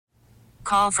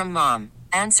Call from mom.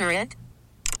 Answer it.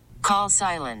 Call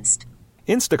silenced.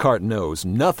 Instacart knows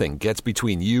nothing gets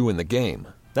between you and the game.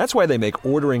 That's why they make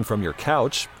ordering from your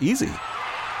couch easy.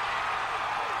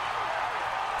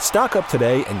 Stock up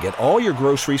today and get all your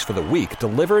groceries for the week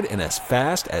delivered in as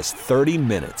fast as 30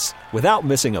 minutes without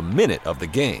missing a minute of the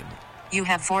game. You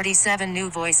have 47 new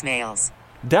voicemails.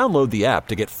 Download the app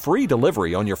to get free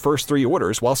delivery on your first 3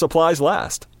 orders while supplies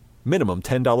last. Minimum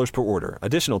 $10 per order.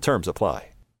 Additional terms apply.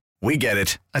 We get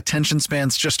it. Attention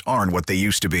spans just aren't what they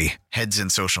used to be. Heads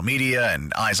in social media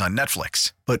and eyes on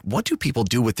Netflix. But what do people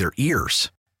do with their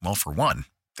ears? Well, for one,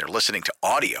 they're listening to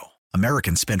audio.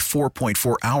 Americans spend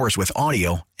 4.4 hours with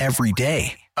audio every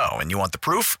day. Oh, and you want the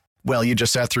proof? Well, you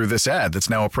just sat through this ad that's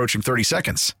now approaching 30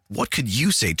 seconds. What could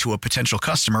you say to a potential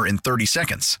customer in 30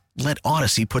 seconds? Let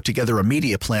Odyssey put together a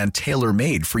media plan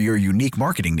tailor-made for your unique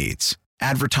marketing needs.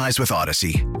 Advertise with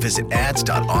Odyssey. Visit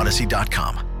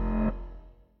ads.odyssey.com.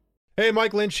 Hey,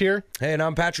 Mike Lynch here. Hey, and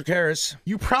I'm Patrick Harris.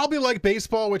 You probably like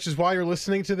baseball, which is why you're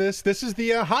listening to this. This is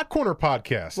the Hot Corner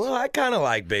podcast. Well, I kind of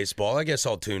like baseball. I guess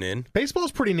I'll tune in.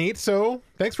 Baseball's pretty neat, so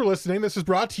thanks for listening. This is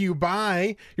brought to you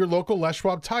by your local Les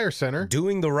Schwab Tire Center.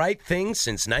 Doing the right thing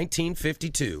since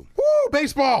 1952. Woo,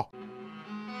 baseball!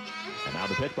 And now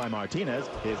the pitch by Martinez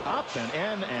is up and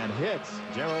in and hits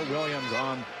Gerald Williams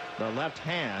on the left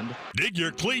hand. Dig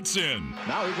your cleats in.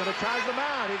 Now he's going to charge the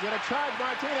mound. He's going to charge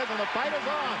Martinez, and the fight is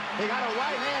on. He got a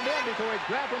right hand in before he's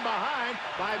grabbed from behind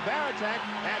by Varitek,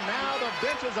 and now the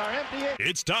benches are empty.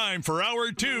 It's time for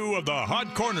hour 2 of the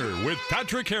Hot Corner with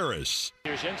Patrick Harris.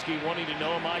 Pierzynski wanting to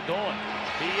know, am I going?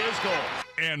 He is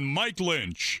going. And Mike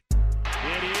Lynch.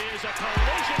 It is a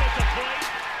collision at the plate,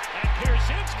 and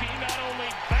Pierzynski not only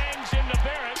bangs into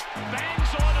Barrett, bangs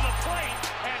onto the plate,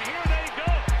 and here they go.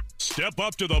 Step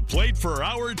up to the plate for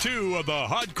hour 2 of the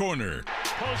Hot Corner.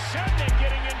 Posebnik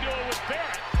getting into it with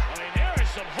Barrett. I mean, there is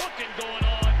some hooking going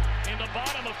on in the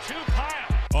bottom of 2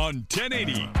 piles. On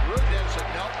 1080. Rudin said,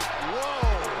 no. Whoa.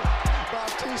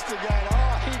 Bautista got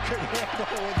all he could handle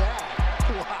with that.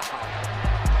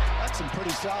 Wow. That's some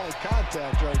pretty solid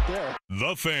contact right there.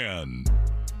 The Fan.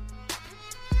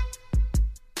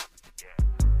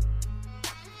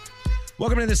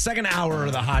 Welcome to the second hour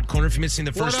of the Hot Corner. If you're missing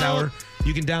the first hour,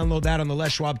 you can download that on the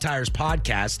Les Schwab Tires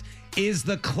podcast. Is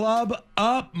the club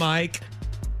up, Mike?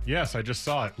 Yes, I just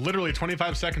saw it. Literally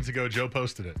 25 seconds ago, Joe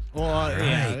posted it. Well,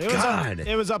 yeah,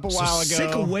 it was up a while ago.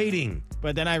 Sick of waiting.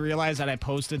 But then I realized that I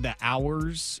posted the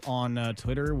hours on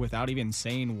Twitter without even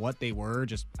saying what they were.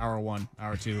 Just hour 1,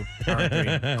 hour 2, hour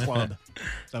 3, club.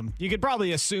 So you could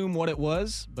probably assume what it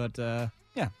was, but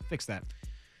yeah, fix that.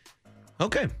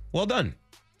 Okay, well done.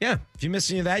 Yeah, if you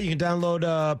missed any of that, you can download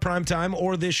Primetime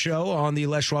or this show on the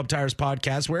Les Schwab Tires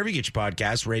podcast. Wherever you get your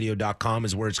podcasts, radio.com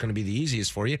is where it's going to be the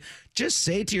easiest for you. Just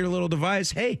say to your little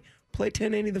device, hey, play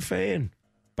 1080 The Fan.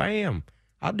 Bam.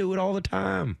 I'll do it all the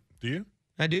time. Do you?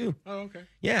 I do. Oh, okay.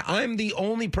 Yeah, I'm the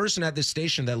only person at this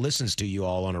station that listens to you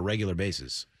all on a regular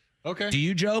basis. Okay. Do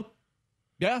you, Joe?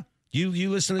 Yeah. You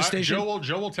listen to the station?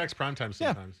 Joe will text Primetime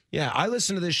sometimes. Yeah, I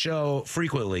listen to this show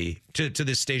frequently, to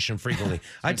this station frequently.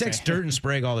 I text Dirt and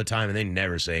Sprague all the time, and they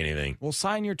never say anything. Well,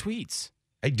 sign your tweets.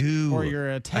 I do. Or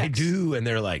your text. I do, and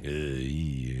they're like,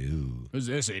 ew. Who's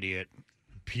this idiot?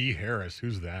 P. Harris,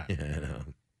 who's that? Yeah, I know.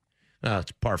 Oh,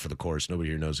 it's par for the course.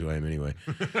 Nobody here knows who I am anyway.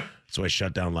 So I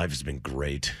shut down life has been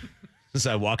great. So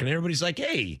I walk in, everybody's like,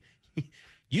 hey,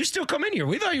 you still come in here.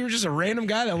 We thought you were just a random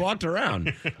guy that walked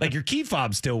around. Like your key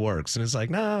fob still works. And it's like,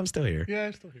 nah, I'm still here. Yeah,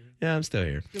 I'm still here. Yeah, I'm still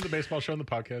here. In the baseball show on the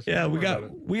podcast. Yeah, we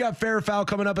got fair or foul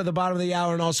coming up at the bottom of the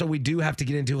hour. And also we do have to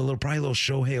get into a little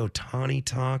Shohei Ohtani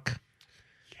talk.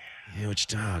 Yeah. Which,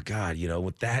 oh God,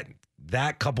 with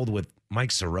that coupled with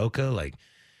Mike Soroka, like,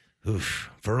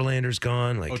 oof, Verlander's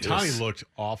gone. Like Ohtani looked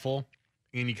awful.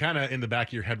 And you kind of, in the back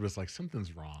of your head, was like,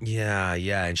 something's wrong. Yeah.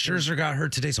 And Scherzer got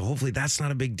hurt today, so hopefully that's not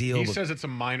a big deal. He says it's a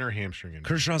minor hamstring injury.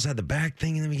 Kershaw's had the back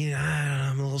thing in the beginning. I don't know,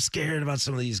 I'm a little scared about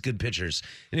some of these good pitchers.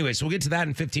 Anyway, so we'll get to that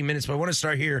in 15 minutes, but I want to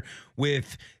start here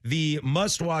with the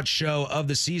must-watch show of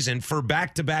the season for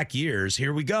back-to-back years.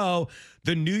 Here we go.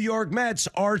 The New York Mets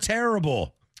are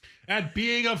terrible. At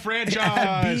being a franchise.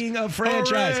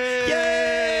 Hooray!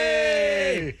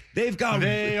 Yay!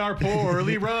 They are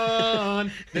poorly run.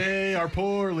 They are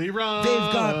poorly run.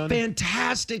 They've got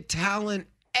fantastic talent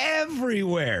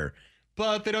everywhere.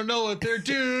 But they don't know what they're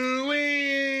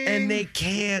doing. And they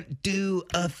can't do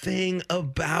a thing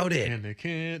about it. And they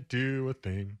can't do a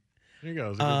thing. There you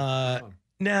go.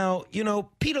 Now,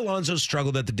 Pete Alonso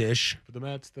struggled at the dish. For the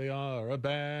Mets, they are a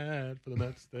bad. For the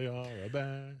Mets, they are a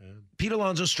bad. Pete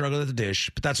Alonso struggled at the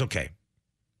dish, but that's okay.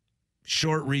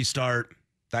 Short restart,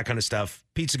 that kind of stuff.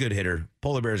 Pete's a good hitter.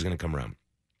 Polar Bear's going to come around.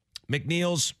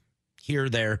 McNeil's here or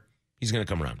there. He's going to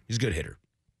come around. He's a good hitter.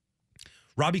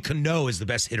 Robbie Cano is the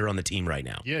best hitter on the team right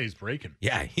now. Yeah, he's breaking.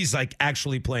 Yeah, he's like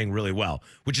actually playing really well,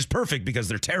 which is perfect because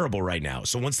they're terrible right now.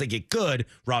 So once they get good,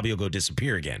 Robbie will go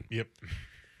disappear again. Yep.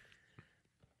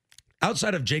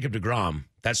 Outside of Jacob deGrom,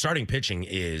 that starting pitching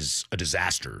is a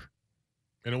disaster.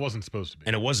 And it wasn't supposed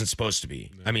to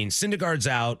be. No. I mean, Syndergaard's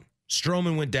out.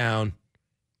 Stroman went down.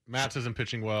 Matz isn't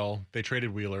pitching well. They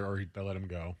traded Wheeler, or they let him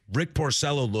go. Rick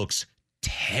Porcello looks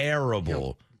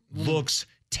terrible. Looks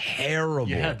terrible.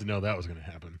 You had to know that was going to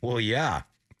happen. Well, yeah.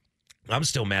 I'm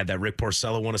still mad that Rick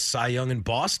Porcello won a Cy Young in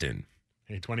Boston.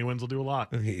 Hey, 20 wins will do a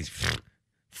lot. He's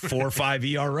 4.5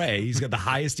 ERA. He's got the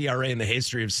highest ERA in the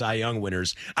history of Cy Young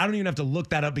winners. I don't even have to look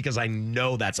that up because I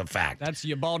know that's a fact. That's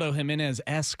Ubaldo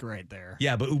Jimenez-esque right there.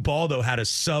 Yeah, but Ubaldo had a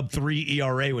sub-3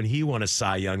 ERA when he won a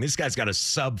Cy Young. This guy's got a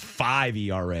sub-5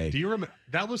 ERA. Do you remember?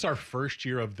 That was our first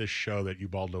year of this show that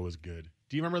Ubaldo was good.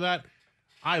 Do you remember that?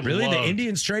 The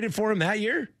Indians traded for him that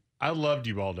year? I loved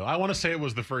Ubaldo. I want to say it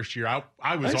was the first year.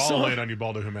 I was all in on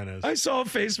Ubaldo Jimenez. I saw a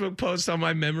Facebook post on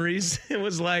my memories. It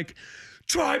was like,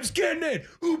 Tribe's getting it.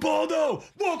 Ubaldo,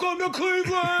 welcome to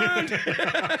Cleveland.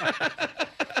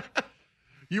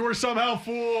 You were somehow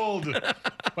fooled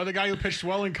by the guy who pitched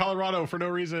well in Colorado for no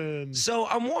reason. So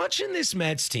I'm watching this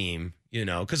Mets team,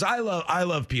 because I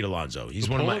love Pete Alonso. He's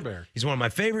one of my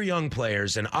favorite young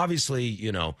players, and obviously,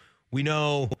 we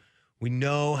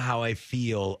know how I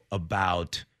feel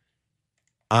about.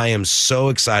 I am so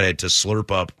excited to slurp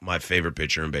up my favorite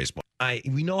pitcher in baseball.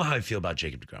 We know how I feel about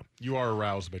Jacob deGrom. You are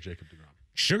aroused by Jacob deGrom.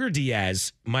 Sugar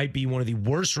Diaz might be one of the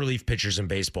worst relief pitchers in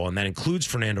baseball, and that includes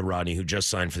Fernando Rodney, who just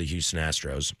signed for the Houston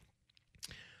Astros.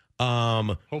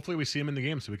 Hopefully we see him in the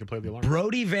game so we can play the alarm.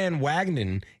 Brody Van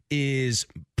Wagenen is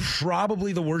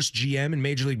probably the worst GM in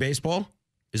Major League Baseball.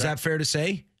 Is that fair to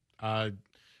say? I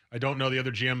don't know the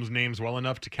other GM's names well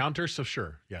enough to counter, so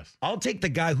sure, yes. I'll take the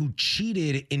guy who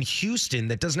cheated in Houston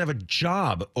that doesn't have a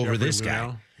job over Jeffrey this guy.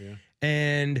 Lunau. Yeah.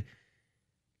 And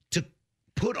to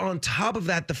put on top of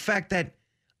that the fact that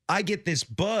I get this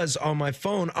buzz on my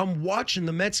phone. I'm watching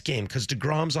the Mets game because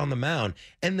DeGrom's on the mound,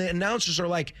 and the announcers are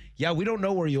like, yeah, we don't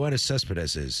know where Yoenis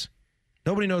Cespedes is.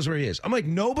 Nobody knows where he is. I'm like,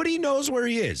 nobody knows where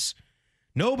he is.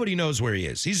 Nobody knows where he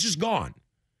is. He's just gone.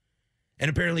 And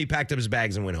apparently he packed up his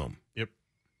bags and went home. Yep.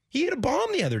 He hit a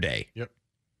bomb the other day. Yep.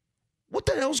 What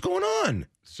the hell's going on?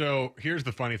 So here's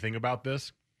the funny thing about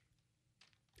this.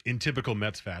 In typical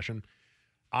Mets fashion,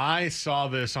 I saw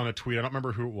this on a tweet. I don't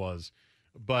remember who it was,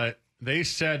 but they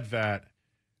said that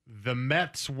the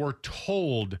Mets were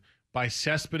told by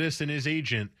Cespedes and his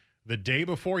agent the day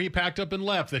before he packed up and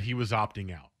left that he was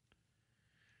opting out.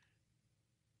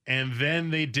 And then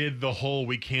they did the whole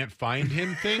we can't find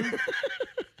him thing.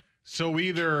 So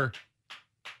either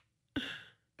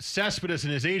Cespedes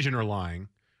and his agent are lying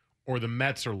or the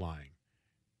Mets are lying.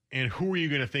 And who are you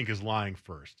going to think is lying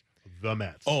first? The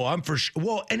Mets. Oh, I'm for sure.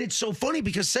 Well, and it's so funny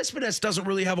because Cespedes doesn't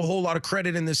really have a whole lot of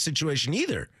credit in this situation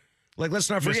either. Like, let's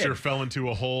not forget. Mr. fell into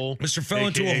a hole. Mr. fell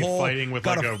into a hole. Fighting with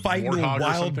got like a a fight into a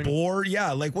wild boar.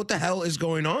 Yeah, like what the hell is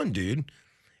going on, dude?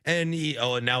 And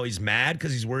and now he's mad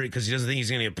because he's worried because he doesn't think he's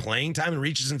going to get playing time and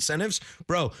reach his incentives.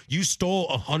 Bro, you stole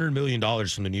 $100 million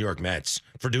from the New York Mets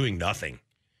for doing nothing,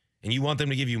 and you want them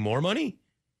to give you more money?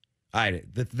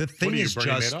 The thing is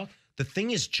just the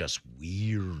thing is just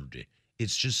weird.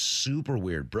 It's just super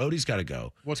weird. Brody's got to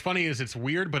go. What's funny is it's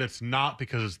weird, but it's not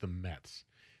because it's the Mets.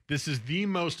 This is the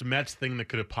most Mets thing that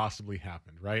could have possibly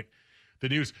happened, right? The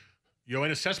news,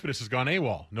 Yoenis Cespedes has gone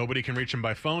AWOL. Nobody can reach him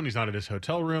by phone. He's not at his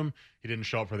hotel room. He didn't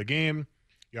show up for the game,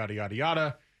 yada, yada,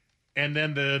 yada. And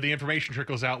then the information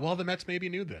trickles out, well, the Mets maybe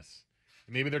knew this.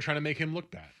 Maybe they're trying to make him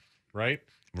look bad, right?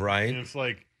 Right. And it's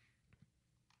like,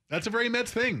 that's a very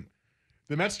Mets thing.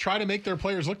 The Mets try to make their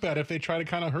players look bad if they try to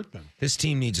kind of hurt them. This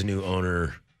team needs a new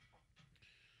owner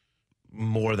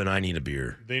more than I need a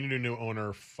beer. They need a new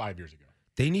owner 5 years ago.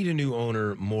 They need a new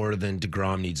owner more than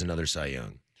DeGrom needs another Cy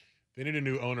Young. They need a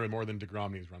new owner more than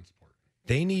DeGrom needs run support.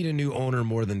 They need a new owner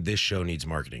more than this show needs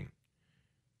marketing.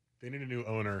 They need a new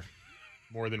owner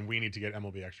more than we need to get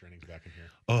MLB extra innings back in here.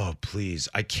 Oh, please.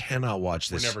 I cannot watch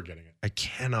this. We're never getting it. I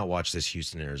cannot watch this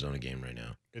Houston-Arizona game right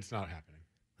now. It's not happening.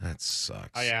 That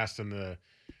sucks. I asked them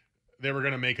they were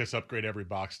going to make us upgrade every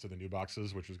box to the new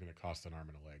boxes, which was going to cost an arm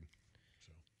and a leg.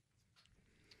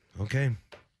 So, okay.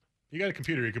 You got a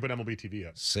computer, you could put MLB TV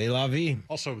up. C'est la vie.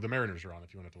 Also, the Mariners are on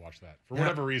if you wanted to watch that. For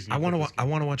whatever reason. I want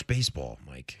to watch baseball,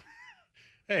 Mike.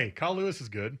 Hey, Kyle Lewis is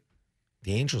good.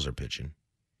 The Angels are pitching.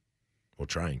 Well,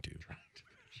 trying to.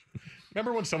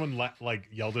 Remember when someone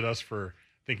yelled at us for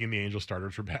thinking the Angels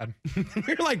starters were bad?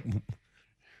 We're like,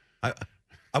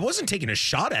 I wasn't taking a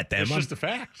shot at them. It's just a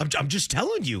fact. I'm just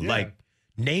telling you, Yeah.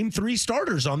 Name 3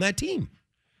 starters on that team.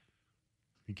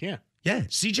 He can't. Yeah,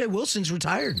 C.J. Wilson's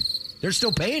retired. They're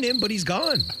still paying him, but he's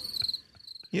gone.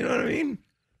 You know what I mean?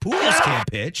 Pujols can't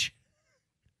pitch.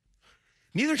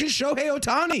 Neither can Shohei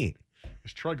Ohtani.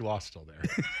 Is Troy Gloss still there?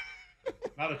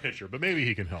 Not a pitcher, but maybe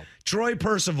he can help. Troy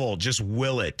Percival, just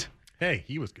will it. Hey,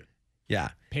 he was good. Yeah.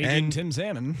 Paging Tim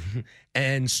Salmon.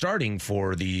 And starting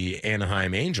for the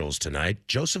Anaheim Angels tonight,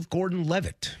 Joseph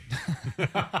Gordon-Levitt.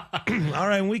 All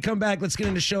right, when we come back, let's get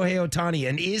into Shohei Ohtani.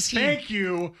 And is he... Thank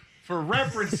you for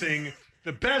referencing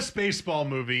the best baseball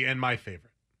movie and my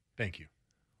favorite. Thank you.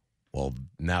 Well,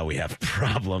 now we have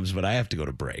problems, but I have to go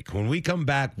to break. When we come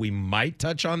back, we might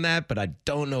touch on that, but I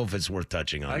don't know if it's worth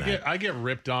touching on that. I get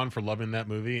ripped on for loving that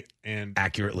movie, and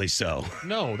accurately so.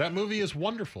 No, that movie is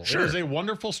wonderful. Sure. It is a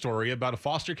wonderful story about a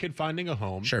foster kid finding a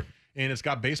home. Sure. And it's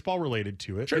got baseball related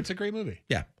to it. Sure. It's a great movie.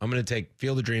 Yeah, I'm going to take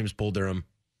Field of Dreams, Bull Durham.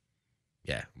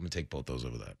 Yeah, I'm going to take both those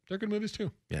over that. They're good movies,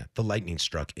 too. Yeah, The Lightning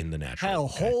Struck in the Natural. Hell,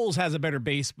 Holes has a better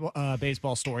baseball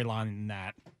storyline than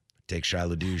that. Take Shia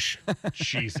LaDouche.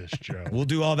 Jesus, Joe. We'll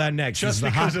do all that next. Just This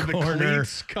is because the of Hot the Corner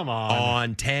cleats? Come on. On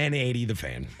 1080 The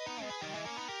Fan.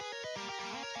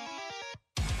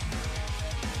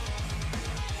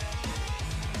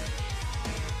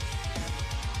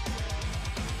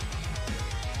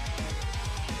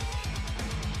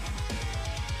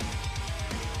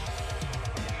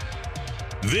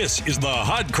 This is the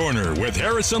Hot Corner with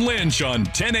Harrison Lynch on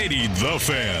 1080 The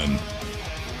Fan.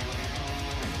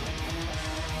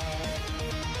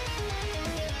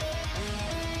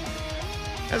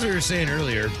 As we were saying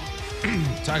earlier,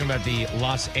 talking about the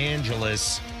Los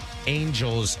Angeles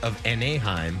Angels of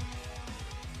Anaheim,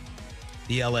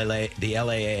 the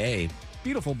LAAA.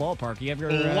 Beautiful ballpark. You ever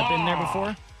been there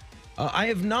before? I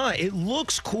have not. It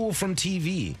looks cool from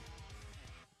TV.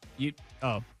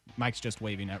 Mike's just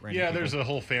waving at random Yeah, people. there's a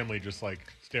whole family just like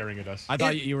staring at us. I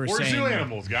thought you were We're saying zoo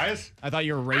animals, guys. I thought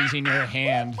you were raising your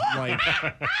hand like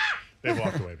They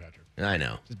walked away, Patrick. I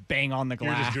know. just bang on the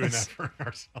You're glass. just doing that for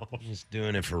ourselves. Just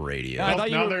doing it for radio. I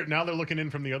thought you were- now they're looking in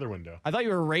from the other window. I thought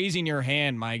you were raising your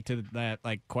hand, Mike, to that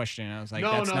question. I was like,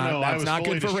 No. That's I was not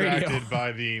fully good for radio. distracted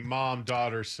by the mom,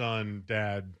 daughter, son,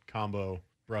 dad combo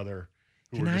brother.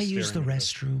 Who Can were I just use the staring at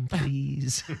us. restroom,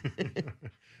 please?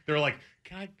 They're like,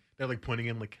 can I? They're like pointing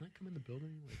in, like, can I come in the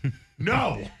building? Like,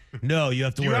 no. No, you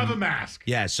have to You wear have a mask.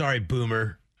 Yeah, sorry,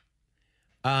 boomer.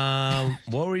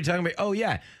 What were you talking about? Oh,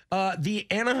 yeah. The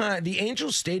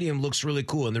Angels Stadium looks really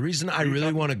cool. And the reason I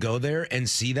really want to go there and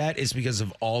see that is because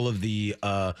of all of the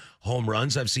home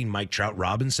runs. I've seen Mike Trout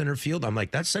rob in center field. I'm like,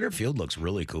 that center field looks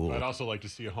really cool. I'd also like to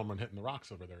see a home run hitting the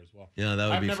rocks over there as well. Yeah, that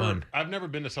would be fun. I've never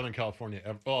been to Southern California.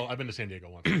 Well, I've been to San Diego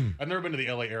once. I've never been to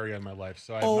the LA area in my life.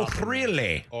 So I've not been there.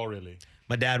 Really? Oh, really?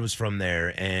 My dad was from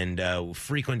there and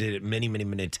frequented it many, many,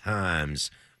 many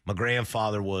times. My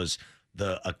grandfather was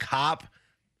a cop,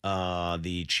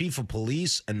 the chief of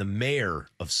police, and the mayor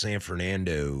of San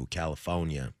Fernando,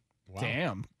 California. Wow.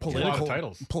 Damn. A lot of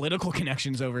titles. Political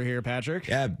connections over here, Patrick.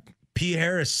 Yeah, P.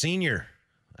 Harris Sr.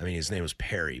 I mean, his name was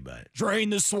Perry, but Drain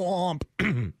the swamp.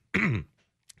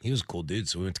 he was a cool dude,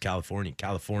 so we went to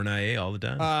California all the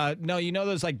time. No, you know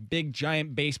those like big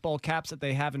giant baseball caps that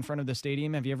they have in front of the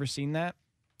stadium? Have you ever seen that?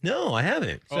 No, I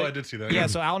haven't. I did see that. Yeah,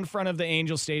 so out in front of the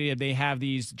Angels Stadium, they have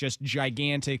these just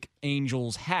gigantic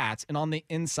Angels hats, and on the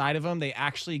inside of them, they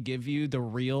actually give you the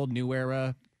real New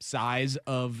Era size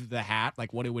of the hat,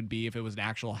 like what it would be if it was an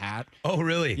actual hat. Oh,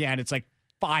 really? Yeah, and it's like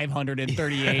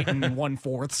 538 and 1/4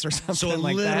 or something So a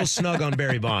like little that. snug on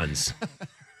Barry Bonds.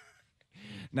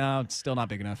 No, it's still not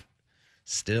big enough.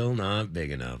 Still not big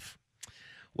enough.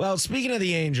 Well, speaking of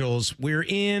the Angels, we're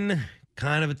in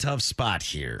kind of a tough spot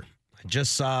here. I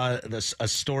just saw a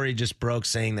story just broke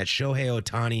saying that Shohei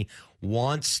Ohtani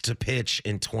wants to pitch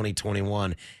in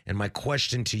 2021. And my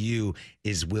question to you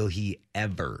is, will he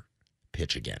ever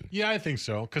pitch again? Yeah, I think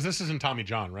so. Because this isn't Tommy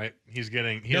John, right? He's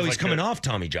coming off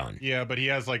Tommy John. Yeah, but he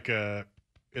has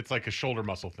it's like a shoulder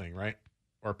muscle thing, right?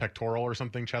 Or pectoral or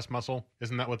something, chest muscle.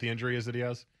 Isn't that what the injury is that he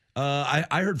has?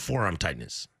 I heard forearm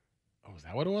tightness. Oh, is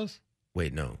that what it was?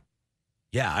 Wait, no.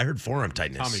 Yeah, I heard forearm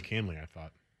tightness. Tommy Canley, I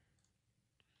thought.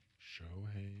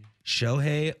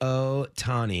 Shohei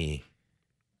Ohtani.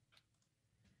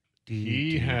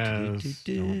 He has.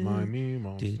 Don't mind me.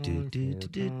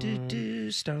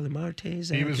 Starling Marte's.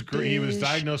 He was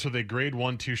diagnosed with a grade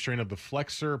 1-2 strain of the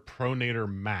flexor pronator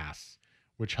mass,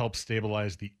 which helps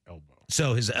stabilize the elbow.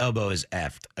 So his elbow is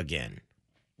effed again.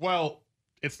 Well,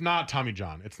 it's not Tommy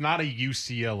John. It's not a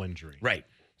UCL injury. Right.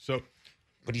 So,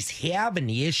 but he's having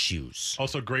issues.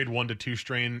 Also, grade 1 to 2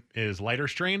 strain is lighter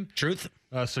strain. Truth.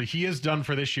 So he is done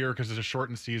for this year because it's a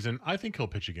shortened season. I think he'll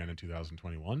pitch again in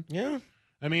 2021. Yeah.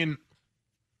 I mean,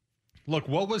 Look,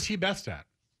 what was he best at?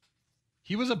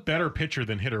 He was a better pitcher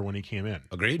than hitter when he came in.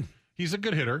 Agreed. He's a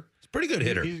good hitter. He's a pretty good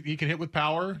hitter. He can hit with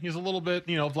power. He's a little bit,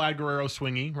 Vlad Guerrero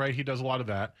swingy, right? He does a lot of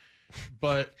that.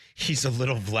 But he's a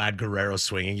little Vlad Guerrero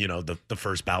swinging, the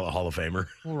first ballot Hall of Famer.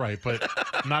 Well, right, but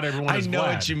not everyone is I know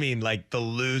Vlad. what you mean, like the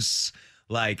loose,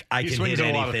 like I He can hit swings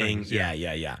at a lot of anything. things, yeah.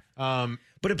 Yeah.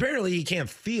 But apparently he can't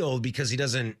field because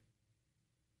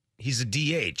he's a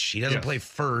DH. He doesn't play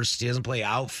first. He doesn't play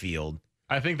outfield.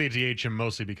 I think they DH him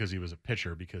mostly because he was a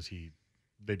pitcher, because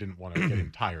they didn't want to get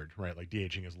him tired, right? Like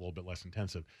DHing is a little bit less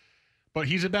intensive. But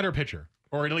he's a better pitcher,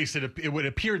 or at least it would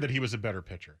appear that he was a better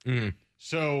pitcher. Mm-hmm.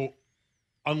 So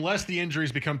unless the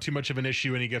injuries become too much of an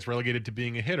issue and he gets relegated to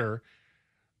being a hitter,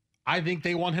 I think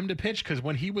they want him to pitch, because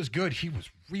when he was good, he was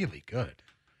really good.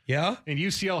 Yeah? And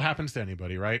UCL happens to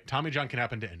anybody, right? Tommy John can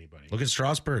happen to anybody. Look at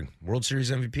Strasburg, World Series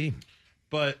MVP.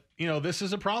 But, this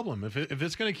is a problem. If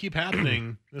it's going to keep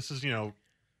happening, this is,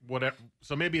 whatever.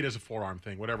 So maybe it is a forearm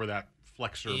thing, whatever that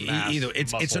flexor mass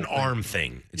it's an arm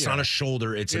thing. It's not a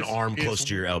shoulder. It's an arm close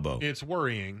to your elbow. It's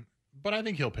worrying, but I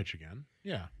think he'll pitch again.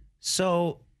 Yeah.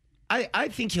 So I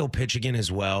think he'll pitch again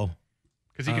as well.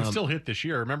 Because he can still hit this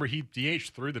year. Remember, he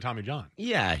DH'd through the Tommy John.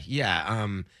 Yeah.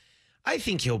 I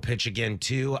think he'll pitch again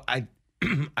too.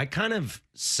 I kind of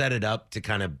set it up to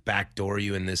kind of backdoor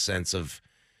you in this sense of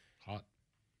hot.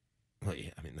 Well,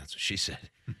 yeah, I mean that's what she said.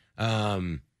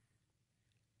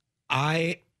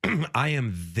 I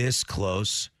am this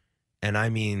close, and I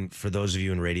mean for those of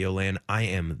you in Radio Land, I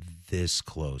am this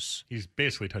close. He's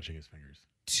basically touching his fingers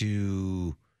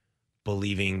to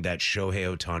believing that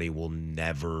Shohei Ohtani will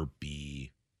never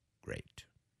be great.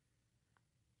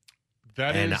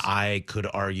 I could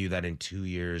argue that in 2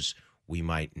 years, we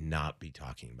might not be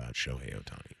talking about Shohei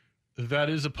Ohtani. That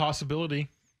is a possibility.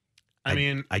 I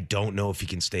mean, I don't know if he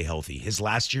can stay healthy. His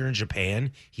last year in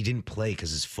Japan, he didn't play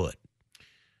because his foot.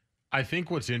 I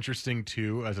think what's interesting,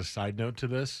 too, as a side note to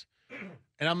this,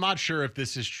 and I'm not sure if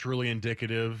this is truly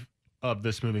indicative of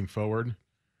this moving forward,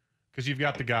 because you've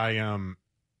got the guy in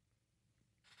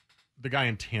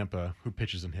Tampa who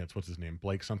pitches and hits. What's his name?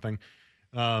 Blake something.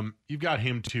 You've got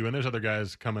him too, and there's other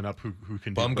guys coming up who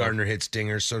can. Bumgarner hits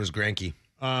dingers. So does Greinke.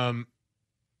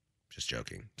 Just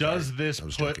joking. Does this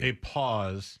put a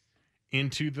pause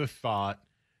into the thought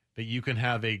that you can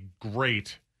have a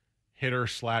great hitter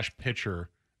 / pitcher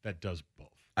that does both?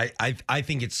 I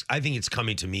think it's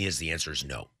coming to me as the answer is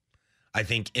no. I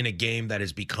think in a game that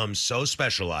has become so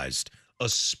specialized,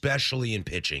 especially in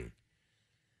pitching,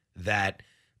 that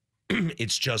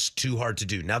it's just too hard to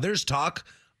do. Now, there's talk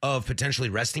of potentially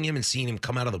resting him and seeing him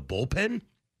come out of the bullpen.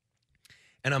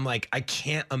 And I'm like, I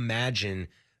can't imagine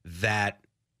that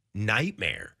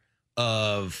nightmare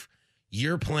of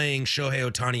you're playing Shohei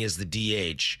Ohtani as the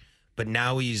DH, but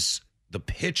now he's the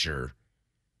pitcher.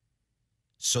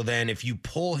 So then if you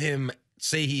pull him,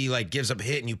 say he gives up a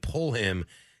hit and you pull him,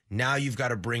 now you've got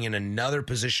to bring in another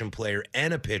position player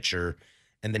and a pitcher,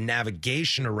 and the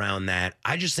navigation around that,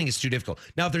 I just think it's too difficult.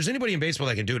 Now, if there's anybody in baseball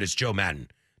that can do it, it's Joe Madden.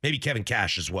 Maybe Kevin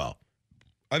Cash as well.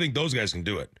 I think those guys can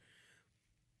do it.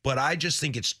 But I just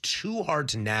think it's too hard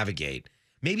to navigate.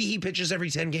 Maybe he pitches every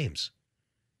 10 games,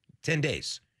 10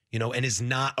 days, and is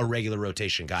not a regular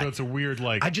rotation guy. So it's a weird,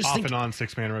 and on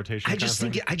 6-man rotation.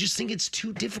 I just think it's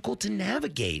too difficult to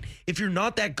navigate. If you're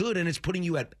not that good and it's putting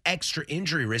you at extra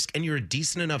injury risk and you're a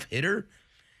decent enough hitter,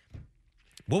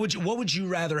 what would you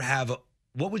rather have?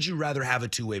 What would you rather have a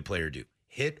two-way player do?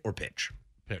 Hit or pitch?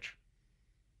 Pitch.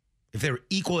 If they were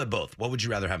equal at both, what would you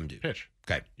rather have them do? Pitch.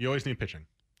 Okay. You always need pitching.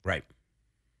 Right.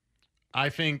 I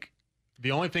think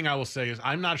the only thing I will say is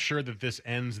I'm not sure that this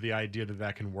ends the idea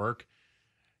that can work,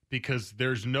 because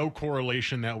there's no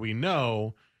correlation that we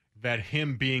know that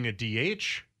him being a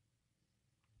DH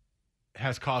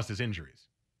has caused his injuries.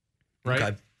 Right?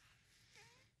 Okay.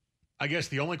 I guess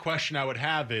the only question I would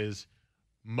have is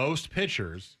most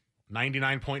pitchers,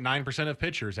 99.9% of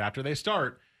pitchers after they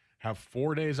start, have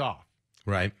 4 days off.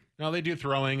 Right. Now, they do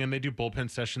throwing and they do bullpen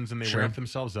sessions and they ramp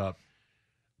themselves up.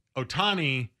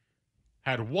 Ohtani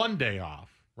had 1 day off,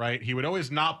 right? He would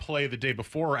always not play the day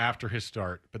before or after his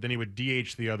start, but then he would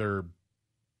DH the other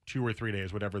 2 or 3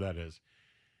 days, whatever that is.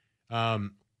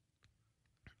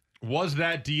 Was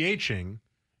that DHing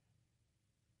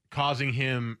causing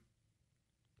him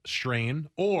strain,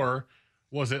 or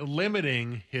was it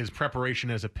limiting his preparation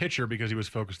as a pitcher because he was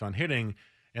focused on hitting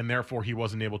and therefore he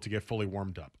wasn't able to get fully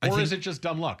warmed up? Or is it just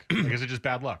dumb luck? Is it just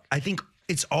bad luck? I think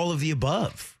it's all of the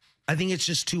above. I think it's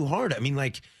just too hard. I mean,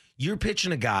 you're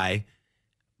pitching a guy,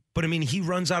 but he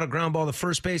runs out a ground ball to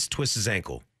first base, twists his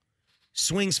ankle.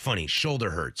 Swings funny, shoulder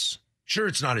hurts. Sure,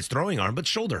 it's not his throwing arm, but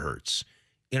shoulder hurts.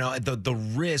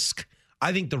 The risk,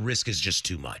 I think the risk is just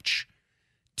too much.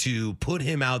 to put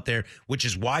him out there, which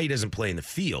is why he doesn't play in the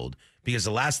field, because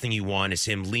the last thing you want is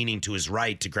him leaning to his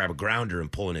right to grab a grounder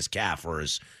and pulling his calf or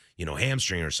his,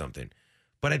 hamstring or something.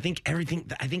 But I think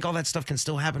all that stuff can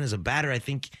still happen as a batter. I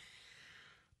think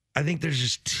there's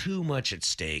just too much at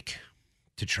stake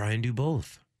to try and do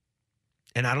both.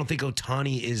 And I don't think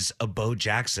Ohtani is a Bo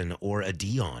Jackson or a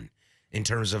Dion in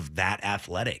terms of that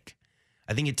athletic.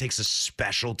 I think it takes a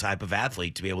special type of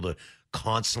athlete to be able to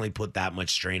constantly put that much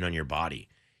strain on your body.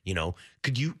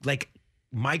 Could you,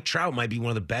 Mike Trout might be one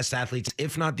of the best athletes,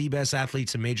 if not the best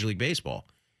athletes in Major League Baseball.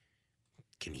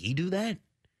 Can he do that?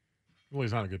 Well,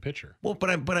 he's not a good pitcher. Well, but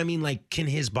I mean, can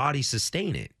his body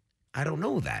sustain it? I don't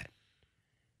know that.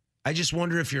 I just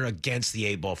wonder if you're against the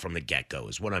 8-ball from the get-go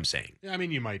is what I'm saying. Yeah, I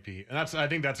mean, you might be. And I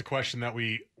think that's a question that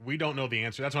we don't know the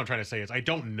answer. That's what I'm trying to say is I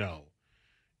don't know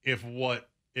if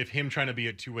him trying to be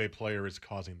a two-way player is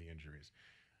causing the injuries.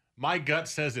 My gut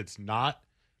says it's not.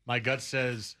 My gut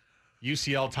says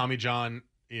UCL, Tommy John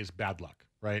is bad luck,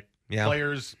 right? Yeah.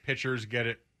 Players, pitchers get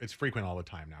it. It's frequent all the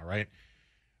time now, right?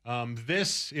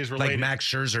 This is related. Like Max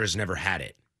Scherzer has never had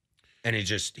it. And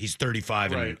he's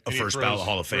 35 right. and a and first ballot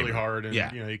Hall of Famer. Really hard, and yeah.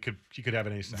 He could have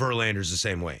an ace. Verlander's the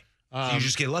same way. So you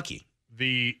just get lucky.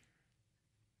 The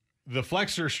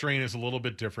flexor strain is a little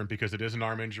bit different because it is an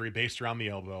arm injury based around the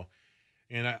elbow,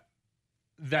 and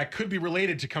that could be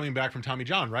related to coming back from Tommy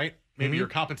John, right? Maybe you're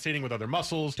compensating with other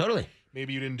muscles. Totally.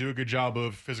 Maybe you didn't do a good job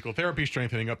of physical therapy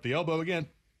strengthening up the elbow again.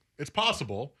 It's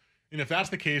possible, and if that's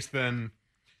the case, then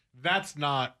that's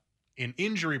not an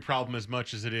injury problem as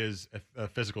much as it is a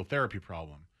physical therapy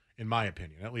problem, in my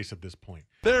opinion, at least at this point.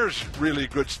 There's really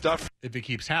good stuff. If it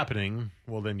keeps happening,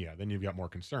 well, then you've got more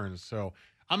concerns. So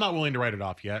I'm not willing to write it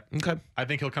off yet. Okay. I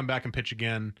think he'll come back and pitch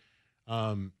again.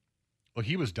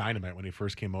 He was dynamite when he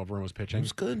first came over and was pitching. He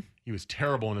was good. He was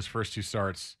terrible in his first two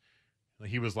starts.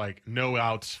 He was no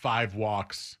outs, 5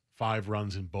 walks, 5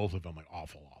 runs in both of them.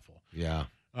 Awful. Yeah.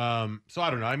 So I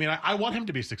don't know. I mean, I want him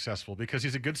to be successful because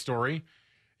he's a good story.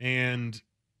 And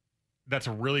that's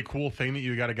a really cool thing that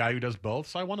you got a guy who does both.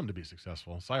 So I want him to be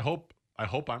successful. So I hope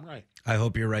I'm right. I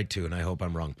hope you're right, too, and I hope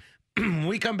I'm wrong. When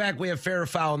we come back, we have Fair or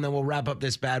Foul, and then we'll wrap up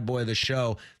this bad boy of the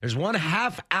show. There's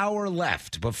 1/2 hour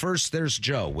left, but first there's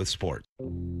Joe with sports.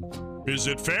 Is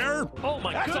it fair? Oh,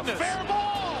 my goodness. That's a fair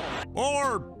ball.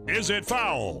 Or is it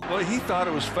foul? Well, he thought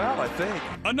it was foul, I think.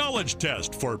 A knowledge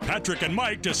test for Patrick and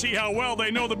Mike to see how well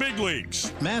they know the big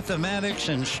leagues. Mathematics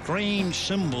and strange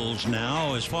symbols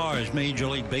now as far as Major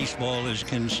League Baseball is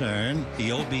concerned.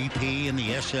 The OBP and the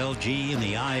SLG and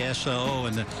the ISO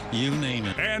and you name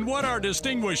it. And what our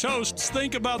distinguished hosts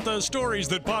think about the stories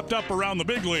that popped up around the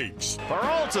big leagues.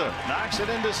 Peralta knocks it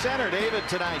into center. David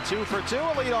tonight 2 for 2,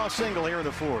 a leadoff single here in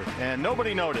the 4th, and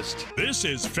nobody noticed. This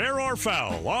is Fair or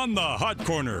Foul on the Hot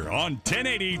Corner on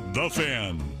 1080 The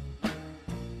Fan.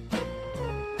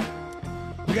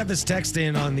 We got this text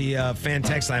in on the fan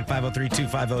text line,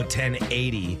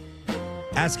 503-250-1080,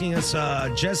 asking us,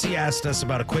 Jesse asked us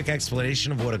about a quick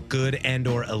explanation of what a good and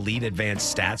or elite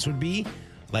advanced stats would be,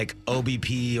 like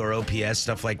OBP or OPS,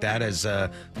 stuff like that, as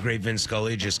great Vin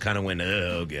Scully just kind of went,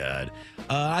 oh, God.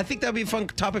 I think that'd be a fun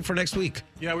topic for next week.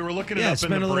 Yeah, we were looking it up in the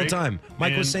break. Yeah, spend a little time.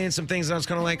 Mike was saying some things, and I was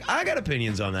kind of like, I got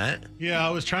opinions on that. Yeah, I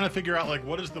was trying to figure out,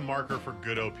 what is the marker for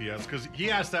good OPS? Because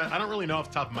he asked that. I don't really know off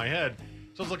the top of my head.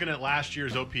 So I was looking at last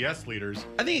year's OPS leaders.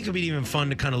 I think it could be even fun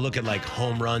to kind of look at,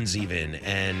 home runs even.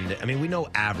 And, I mean, we know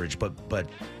average, but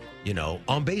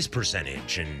on base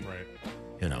percentage and,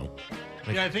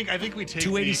 yeah, I think we take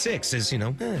 286 is,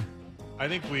 I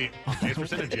think base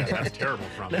percentage, yeah, that's terrible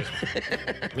from this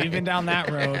one. We've been down that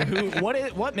road.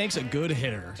 What makes a good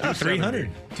hitter? 300.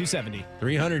 270.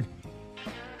 300.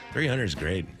 300 is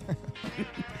great.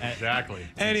 Exactly.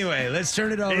 Anyway, let's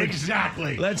turn it over.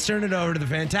 Exactly. Let's turn it over to the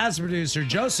fantastic producer,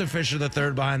 Joseph Fisher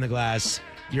III behind the glass.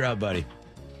 You're up, buddy.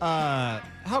 How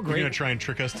great. You're going to try and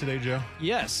trick us today, Joe?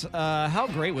 Yes. How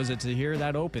great was it to hear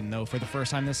that open, though, for the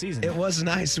first time this season? It was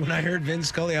nice. When I heard Vin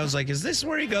Scully, I was like, is this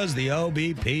where he goes, the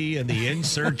OBP and the in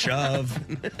search of?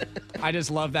 I just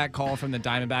love that call from the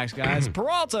Diamondbacks guys.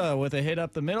 Peralta with a hit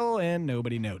up the middle, and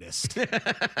nobody noticed.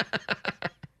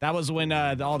 That was when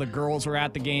all the girls were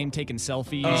at the game taking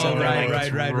selfies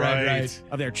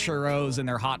of their churros and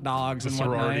their hot dogs and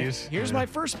whatnot. Sororities. Here's my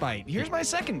first bite. Here's my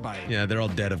second bite. Yeah, they're all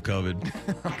dead of COVID.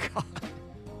 Oh, God.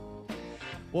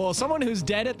 Well, someone who's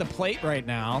dead at the plate right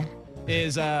now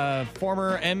is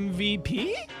former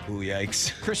MVP. Ooh,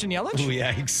 yikes. Christian Yelich. Ooh,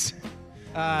 yikes.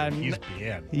 He's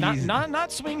bad.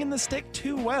 Not swinging the stick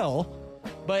too well,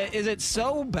 but is it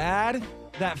so bad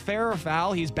that fair or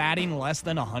foul he's batting less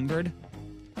than 100?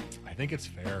 I think it's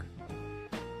fair.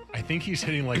 I think he's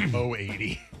hitting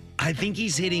 080. I think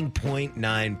he's hitting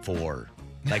 .94.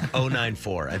 Like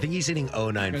 094. I think he's hitting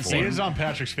 094. He is on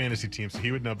Patrick's fantasy team, so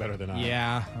he would know better than I.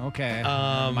 Yeah, okay.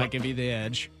 Might give you the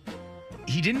edge.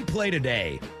 He didn't play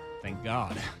today. Thank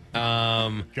God.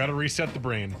 Got to reset the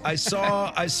brain. I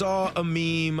saw a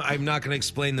meme. I'm not going to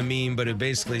explain the meme, but it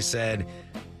basically said,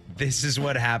 this is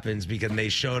what happens because they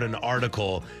showed an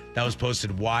article that was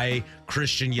posted why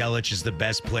Christian Yelich is the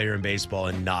best player in baseball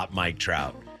and not Mike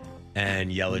Trout.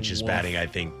 And Yelich is batting, I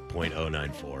think,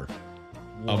 .094.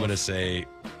 I'm going to say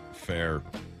fair.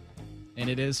 And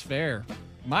it is fair.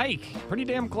 Mike, pretty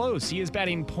damn close. He is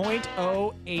batting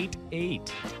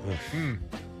 .088.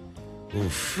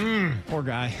 Oof. Poor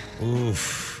guy.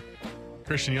 Oof.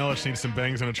 Christian Yelich needs some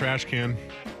bangs in a trash can.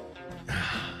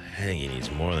 I think he needs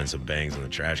more than some bangs in the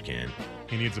trash can.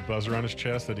 He needs a buzzer on his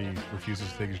chest that he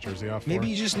refuses to take his jersey off for. Maybe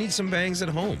he just needs some bangs at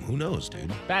home. Who knows,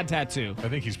 dude? Bad tattoo. I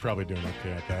think he's probably doing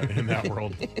okay at that in that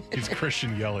world. He's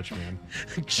Christian Yelich, man.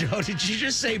 Joe, did you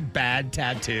just say bad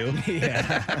tattoo?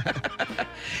 Yeah.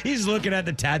 He's looking at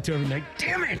the tattoo and like,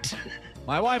 damn it.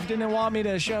 My wife didn't want me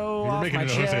to show You're off making my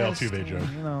it a Jose chest. Altuve joke.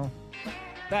 You know,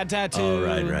 bad tattoo. Oh,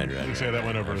 right. You say that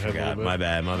went over his head a little bit. My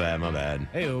bad.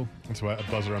 Ew. That's why a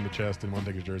buzzer on the chest and one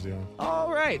take his jersey off.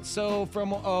 All right. So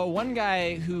from one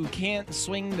guy who can't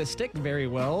swing the stick very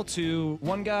well to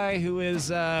one guy who is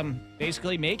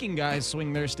basically making guys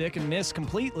swing their stick and miss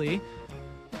completely.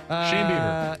 Shane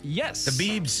Bieber. Yes. The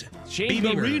Biebs. Shane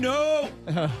Bieberino.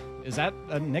 Is that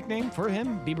a nickname for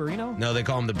him? Bieberino? No, they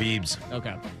call him the Biebs.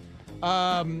 Okay.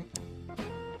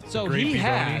 So Great he Bieberoni.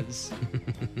 has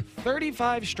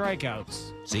 35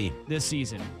 strikeouts See, this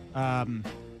season.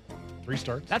 3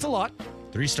 starts. That's a lot.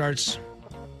 3 starts.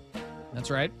 That's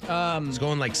right. He's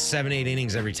going like 7-8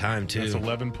 innings every time, too. That's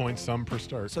 11 points some per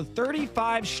start. So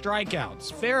 35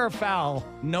 strikeouts. Fair or foul,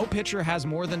 no pitcher has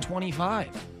more than 25.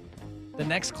 The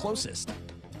next closest.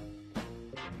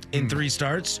 In 3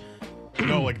 starts?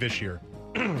 No, like this year.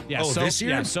 Yeah, this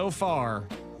year? Yeah, so far,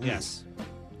 yes.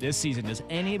 This season, does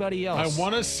anybody else? I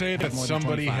want to say that more than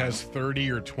somebody 25? has 30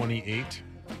 or 28,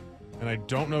 and I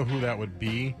don't know who that would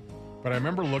be, but I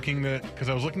remember looking at, because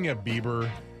I was looking at Bieber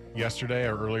yesterday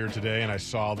or earlier today, and I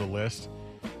saw the list.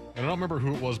 And I don't remember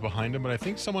who it was behind him, but I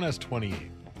think someone has 28.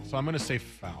 So I'm going to say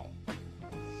foul.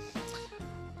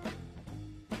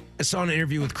 I saw an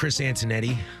interview with Chris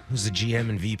Antonetti, who's the GM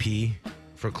and VP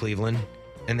for Cleveland,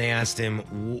 and they asked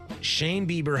him, Shane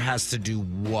Bieber has to do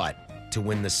what to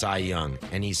win the Cy Young?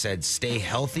 And he said, stay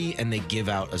healthy, and they give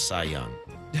out a Cy Young.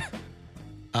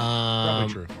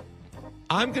 Probably true.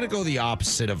 I'm going to go the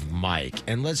opposite of Mike,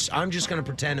 and I'm just going to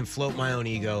pretend and float my own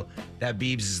ego that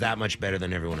Biebs is that much better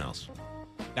than everyone else.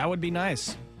 That would be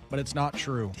nice, but it's not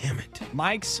true. Damn it.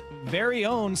 Mike's very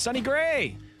own Sonny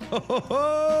Gray. Ho, ho,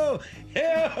 ho.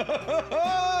 Hey, ho, ho,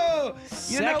 ho.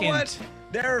 You know Second. what?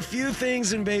 There are few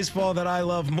things in baseball that I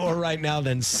love more right now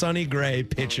than Sonny Gray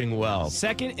pitching well.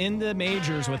 Second in the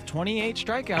majors with 28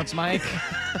 strikeouts, Mike.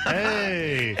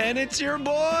 Hey! And it's your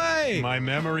boy. My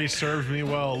memory serves me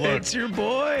well. Look, It's your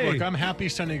boy. Look, I'm happy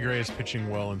Sonny Gray is pitching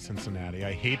well in Cincinnati.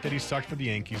 I hate that he sucked for the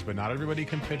Yankees, but not everybody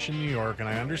can pitch in New York, and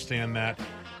I understand that.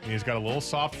 And he's got a little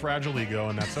soft, fragile ego,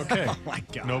 and that's okay. Oh, my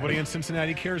God. Nobody in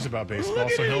Cincinnati cares about baseball,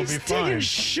 Look at so him. he'll He's be taking fine.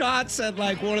 shots at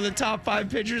like one of the top 5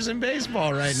 pitchers in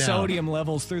baseball right now. Sodium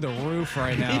levels through the roof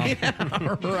right now.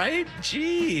 Yeah, right?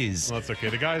 Jeez. Well, that's okay.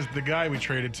 The guy we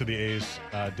traded to the A's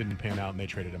didn't pan out, and they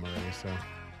traded him already. So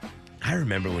I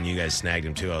remember when you guys snagged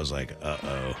him too. I was like,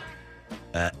 uh-oh.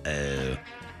 yeah,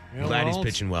 I'm glad he's well,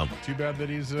 pitching well. Too bad that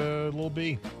he's a little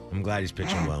B. I'm glad he's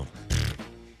pitching well.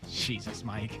 Jesus,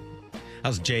 Mike.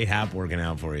 How's J Happ working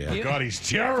out for you? Yeah. God, he's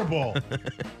terrible.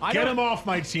 Get him off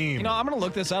my team. You know, I'm going to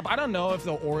look this up. I don't know if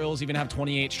the Orioles even have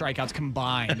 28 strikeouts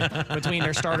combined between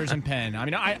their starters and pen. I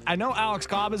mean, I know Alex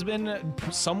Cobb has been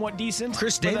somewhat decent.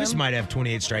 Chris for Davis them. might have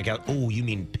 28 strikeouts. Oh, you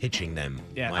mean pitching them?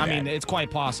 Yeah, My I bad. mean, it's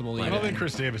quite possible. I even. don't think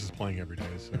Chris Davis is playing every day.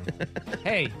 So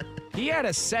Hey, he had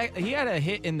a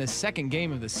hit in the second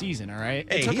game of the season, all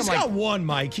right? Hey, he's got one,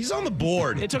 Mike. He's on the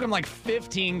board. It took him like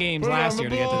 15 games Put it last on year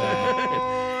the to get to that.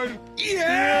 board.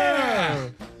 Yeah!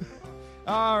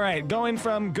 All right, going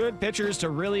from good pitchers to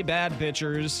really bad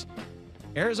pitchers.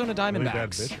 Arizona Really bad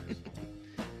Diamondbacks. pitchers.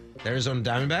 The Arizona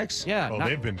Diamondbacks? Yeah, Oh, not,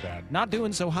 they've been bad. not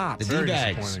doing so hot. The Very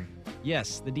D-bags. disappointing.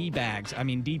 Yes, the D-bags. I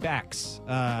mean, D-backs.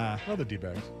 Oh, the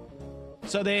D-bags.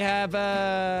 So they have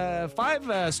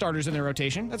 5 starters in their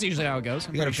rotation. That's usually how it goes.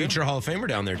 You got a future Hall of Famer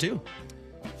down there, too.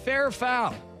 Fair or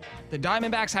foul. The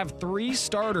Diamondbacks have 3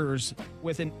 starters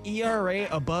with an ERA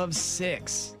above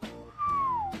 6.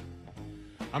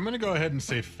 I'm going to go ahead and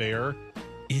say fair.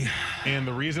 Yeah. And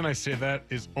the reason I say that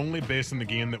is only based on the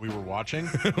game that we were watching,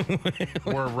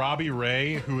 where Robbie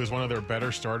Ray, who is one of their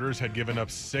better starters, had given up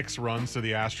 6 runs to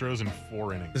the Astros in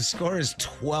 4 innings. The score is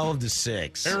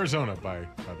 12-6. Arizona, by the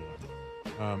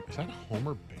way. Is that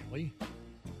Homer Bailey?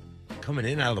 Coming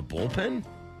in out of the bullpen?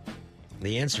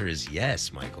 The answer is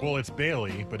yes, Michael. Well, it's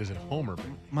Bailey, but is it Homer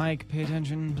Bailey? Mike, pay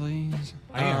attention, please.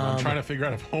 I am. I'm trying to figure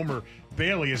out if Homer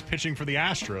Bailey is pitching for the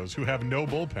Astros, who have no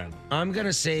bullpen. I'm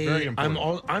gonna say I'm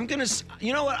gonna.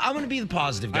 You know what? I'm gonna be the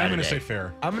positive guy. I'm gonna today. say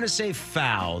fair. I'm gonna say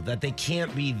foul. That they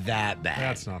can't be that bad.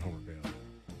 That's not Homer Bailey.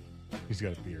 He's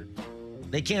got a beard.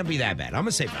 They can't be that bad. I'm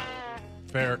gonna say foul.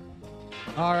 Fair.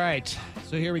 All right,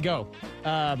 so here we go.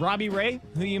 Robbie Ray,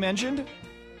 who you mentioned,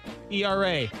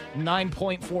 ERA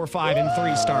 9.45 in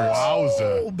 3 starts.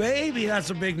 Wowza. Oh, baby, that's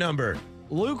a big number.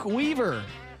 Luke Weaver.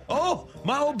 Oh,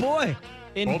 my old boy.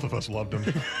 Both of us loved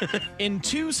him. In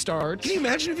 2 starts. Can you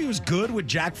imagine if he was good with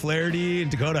Jack Flaherty and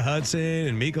Dakota Hudson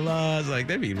and Mikolas? Like,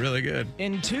 they'd be really good.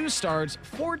 In 2 starts,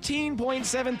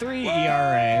 14.73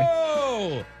 ERA.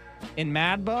 Oh! In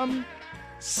Mad Bum,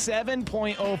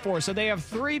 7.04. So they have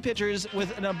 3 pitchers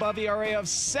with an above ERA of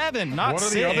 7, not 6.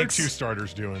 What are the other 2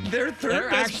 starters doing? They're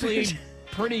actually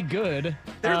pretty good.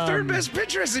 Their third best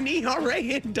pitcher has an ERA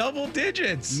in double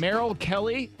digits. Merrill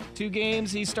Kelly, 2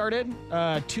 games he started,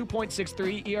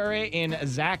 2.63 ERA, and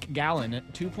Zach Gallen,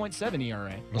 2.7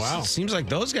 ERA. Wow. Seems like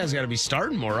those guys got to be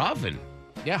starting more often.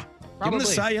 Yeah, probably. Give them the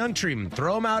Cy Young treatment.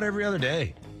 Throw them out every other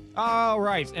day. All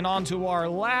right, and on to our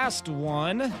last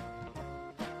one.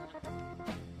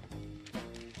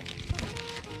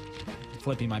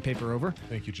 Flipping my paper over.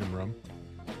 Thank you, Jim Rum.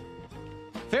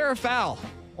 Fair or foul?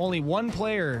 Only one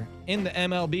player in the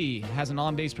MLB has an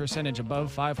on-base percentage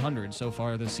above 500 so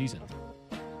far this season.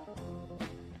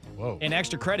 Whoa. And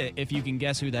extra credit if you can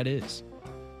guess who that is.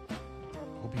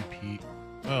 OBP.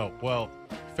 Oh, well,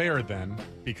 fair then,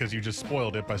 because you just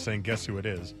spoiled it by saying guess who it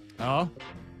is. Oh?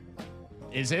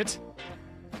 Is it?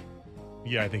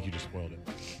 Yeah, I think you just spoiled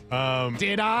it.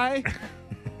 Did I?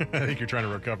 I think you're trying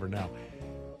to recover now.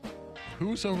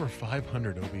 Who's over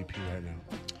 500 OBP right now?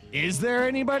 Is there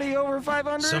anybody over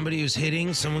 500? Somebody who's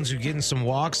hitting, someone who's getting some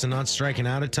walks and not striking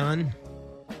out a ton.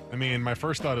 I mean, my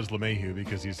first thought is LeMahieu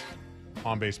because he's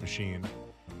on-base machine.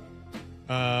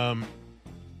 My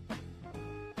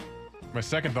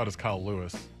second thought is Kyle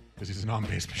Lewis because he's an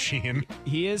on-base machine.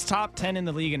 He is top 10 in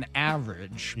the league in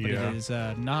average, but Yeah. it is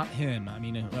not him. I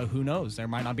mean, who knows? There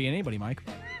might not be anybody, Mike.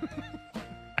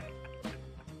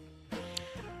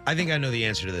 I think I know the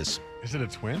answer to this. Is it a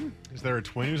twin? Is there a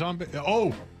twin who's on base?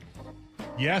 Oh,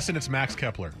 yes, and it's Max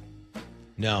Kepler.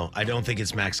 No, I don't think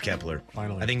it's Max Kepler.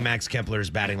 Finally. I think Max Kepler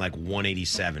is batting like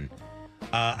 187.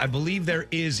 I believe there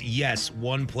is, yes,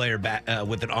 one player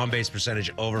with an on-base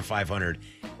percentage over 500,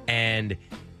 and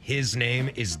his name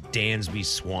is Dansby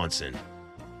Swanson.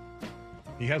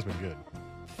 He has been good.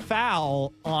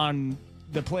 Foul on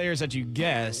the players that you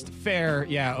guessed. Fair.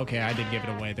 Yeah, okay, I did give it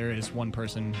away. There is one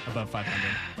person above 500.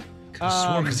 I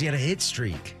swore because he had a hit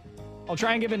streak. I'll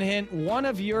try and give it a hint. One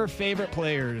of your favorite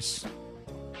players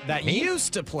that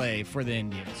used to play for the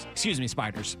Indians. Excuse me,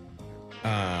 Spiders.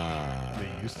 They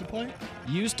used to play?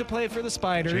 Used to play for the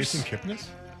Spiders. Jason Kipnis?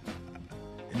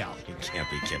 No. He can't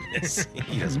be Kipnis.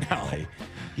 He doesn't play.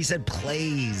 He said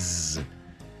plays.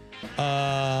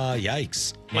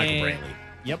 Yikes. Michael Brantley.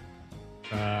 Yep.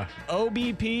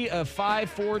 OBP of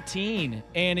 514.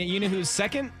 And you know who's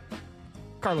second?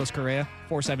 Carlos Correa,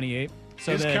 478.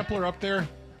 So is Kepler up there?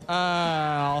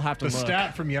 I'll have to look. look. The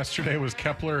stat from yesterday was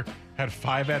Kepler had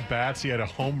 5 at-bats. He had a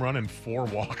home run and 4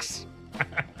 walks.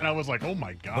 And I was like, oh,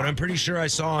 my God. But I'm pretty sure I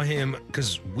saw him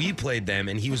because we played them,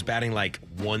 and he was batting like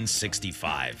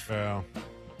 165.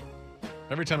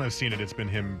 Every time I've seen it, it's been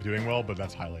him doing well, but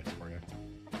that's highlights for you.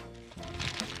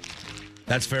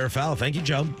 That's fair or foul. Thank you,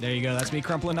 Joe. There you go. That's me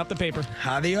crumpling up the paper.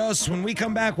 Adios. When we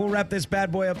come back, we'll wrap this bad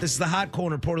boy up. This is the Hot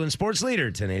Corner, Portland Sports Leader,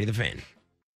 1080 The Fan.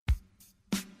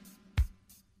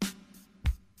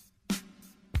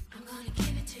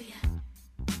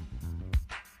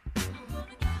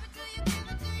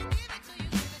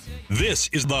 This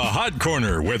is the Hot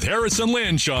Corner with Harrison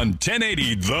Lynch on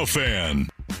 1080 The Fan.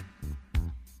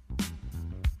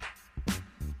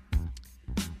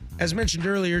 As mentioned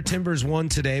earlier, Timbers won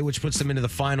today, which puts them into the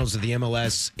finals of the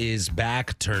MLS is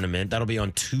Back tournament. That'll be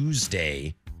on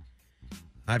Tuesday.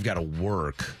 I've got to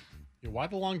work. Yeah, why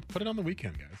the long? Put it on the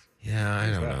weekend, guys. Yeah,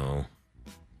 I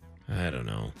don't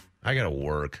know. I got to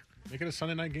work. Make it a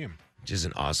Sunday night game. Which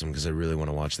isn't awesome because I really want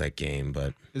to watch that game,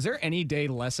 but... Is there any day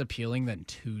less appealing than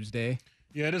Tuesday?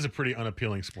 Yeah, it is a pretty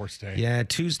unappealing sports day. Yeah,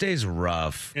 Tuesday's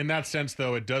rough. In that sense,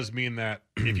 though, it does mean that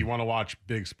if you want to watch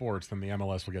big sports, then the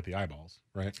MLS will get the eyeballs,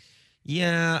 right?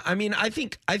 Yeah, I mean, I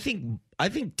think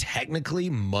technically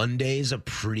Monday's a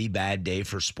pretty bad day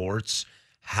for sports.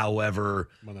 However,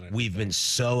 we've been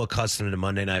so accustomed to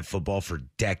Monday Night Football for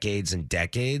decades and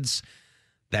decades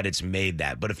that it's made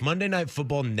that. But if Monday Night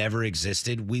Football never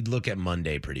existed, we'd look at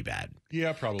Monday pretty bad.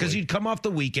 Yeah, probably. Because you'd come off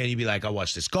the weekend, you'd be like, I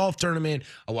watched this golf tournament,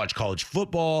 I watched college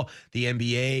football, the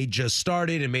NBA just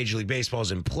started, and Major League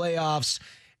Baseball's in playoffs,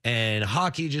 and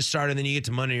hockey just started. And then you get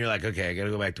to Monday, and you're like, okay, I got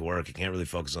to go back to work. I can't really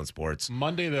focus on sports.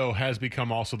 Monday, though, has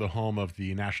become also the home of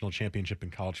the national championship in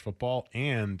college football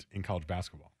and in college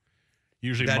basketball.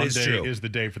 Usually That is Monday true. is the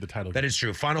day for the title That game. is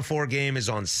true. Final Four game is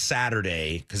on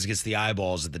Saturday because it gets the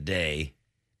eyeballs of the day,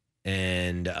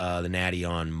 and the Natty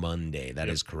on Monday. That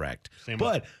is correct.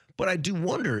 But I do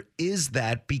wonder, is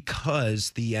that because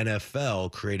the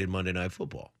NFL created Monday Night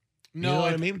Football? No, You know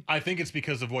what I mean? I think it's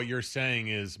because of what you're saying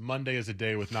is Monday is a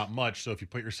day with not much, so if you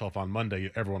put yourself on Monday,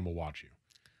 everyone will watch you.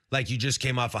 Like you just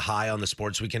came off a high on the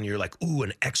sports weekend, you're like, ooh,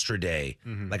 an extra day,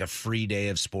 like a free day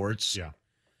of sports. Yeah.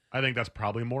 I think that's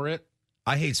probably more it.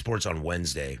 I hate sports on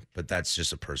Wednesday, but that's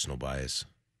just a personal bias.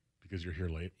 Because you're here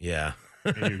late. Yeah.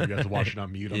 And you guys watch it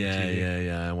on mute on the TV.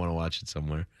 Yeah. I want to watch it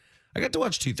somewhere. I got to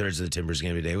watch 2/3 of the Timbers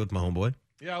game today with my homeboy.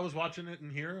 Yeah, I was watching it in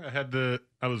here.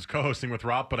 I was co-hosting with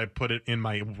Rob, but I put it in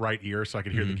my right ear so I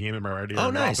could hear the game in my right ear. Oh,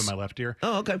 and nice. Rob in my left ear.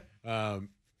 Oh, okay.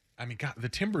 I mean, God, the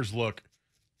Timbers look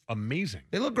amazing.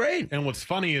 They look great. And what's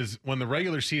funny is when the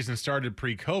regular season started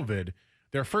pre-COVID,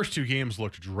 their first 2 games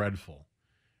looked dreadful.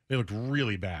 They looked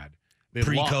really bad. They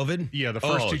Pre-COVID? Yeah, the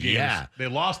first 2 games. Yeah. They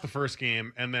lost the first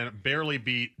game and then barely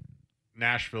beat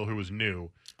Nashville, who was new.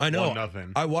 I know.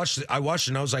 1-0. I watched it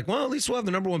and I was like, well, at least we'll have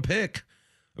the number 1 pick.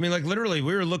 I mean, like literally,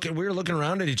 we were looking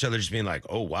around at each other, just being like,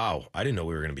 "Oh wow, I didn't know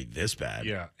we were going to be this bad."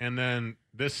 Yeah, and then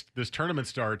this tournament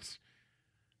starts,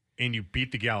 and you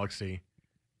beat the Galaxy,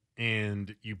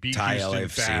 and you beat Tie Houston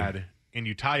LAFC. bad, and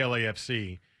you tie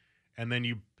LAFC, and then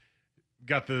you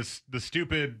got the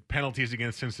stupid penalties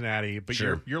against Cincinnati. But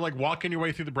Sure. you're like walking your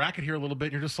way through the bracket here a little bit,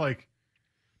 and you're just like,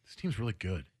 this team's really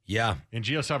good. Yeah, And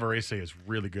Gio Savarese is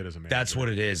really good as a manager. that's what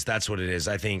it is. That's what it is.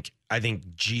 I think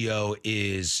Gio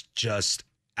is just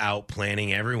out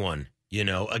planning everyone. You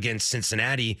know, against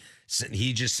Cincinnati,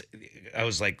 I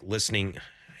was like listening.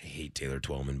 I hate Taylor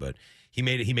Twellman, but he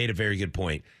made a very good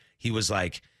point. He was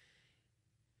like,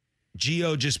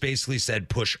 Gio just basically said,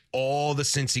 push all the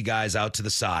Cincy guys out to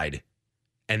the side,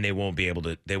 and they won't be able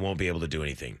to do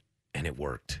anything. And it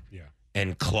worked. Yeah.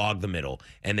 And clog the middle.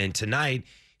 And then tonight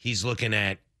he's looking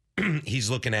at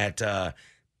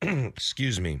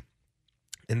excuse me.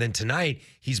 And then tonight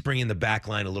he's bringing the back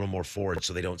line a little more forward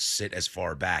so they don't sit as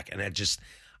far back. And I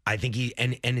think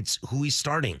and it's who he's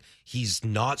starting. He's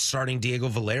not starting Diego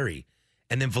Valeri.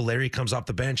 And then Valeri comes off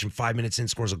the bench and 5 minutes in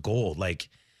scores a goal. Like,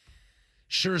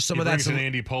 sure, some He of brings that's in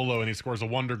Andy Polo and he scores a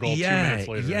wonder goal 2 minutes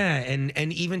later. Yeah,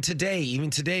 and even today,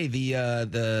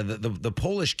 the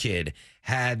Polish kid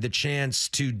had the chance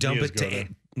to dump it to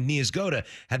Niezgoda,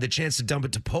 had the chance to dump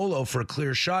it to Polo for a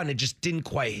clear shot, and it just didn't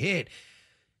quite hit.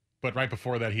 But right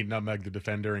before that, he nutmegged the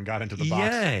defender and got into the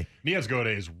box. Yeah.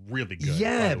 Niezgoda is really good,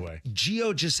 Yeah, by the way.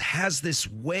 Gio just has this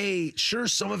way. Sure,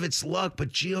 some of it's luck, but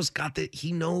Gio's got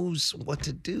he knows what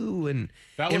to do, and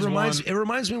That it was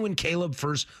reminds me when Caleb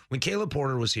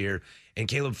Porter was here, and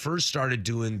Caleb first started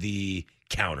doing the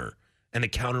counter, and the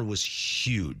counter was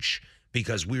huge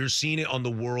because we were seeing it on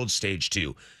the world stage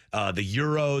too. The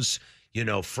Euros, you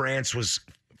know, France was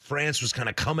kind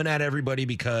of coming at everybody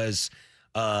because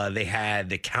they had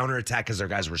the counterattack because their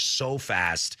guys were so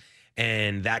fast,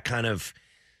 and that kind of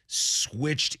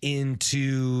switched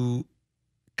into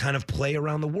kind of play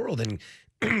around the world. And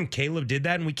Caleb did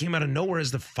that, and we came out of nowhere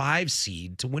as the 5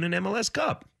 seed to win an MLS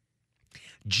Cup.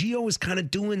 Gio is kind of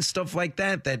doing stuff like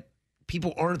that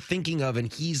people aren't thinking of,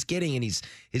 and he's getting, and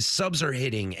his subs are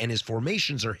hitting, and his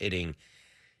formations are hitting.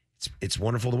 It's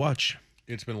wonderful to watch.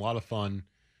 It's been a lot of fun,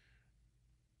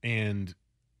 and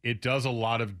it does a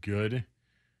lot of good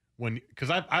because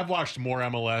I've watched more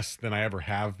MLS than I ever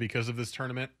have because of this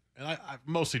tournament, and I've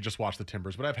mostly just watched the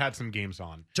Timbers, but I've had some games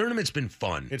on. Tournament's been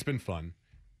fun. It's been fun.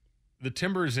 The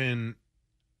Timbers in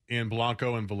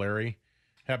Blanco and Valeri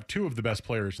have 2 of the best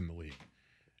players in the league,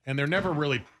 and they're never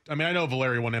really. I mean, I know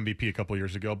Valeri won MVP a couple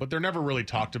years ago, but they're never really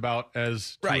talked about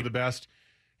as 2 of the best.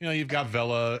 You know, you've got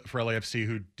Vela for LAFC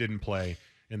who didn't play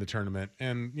in the tournament,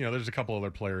 and you know, there's a couple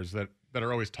other players that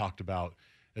are always talked about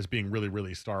as being really,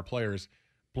 really star players.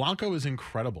 Blanco is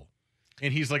incredible,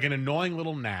 and he's like an annoying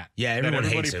little gnat. Yeah, that everybody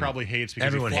everybody hates him. probably hates because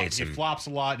Everyone he hates him. He flops a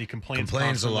lot and he complains a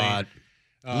constantly. lot.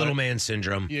 Little man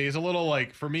syndrome. Yeah, he's a little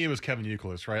like, for me, it was Kevin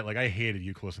Youkilis, right? Like, I hated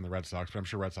Youkilis in the Red Sox, but I'm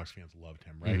sure Red Sox fans loved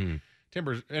him, right?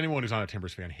 Anyone who's not a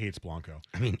Timbers fan hates Blanco.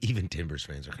 I mean, even Timbers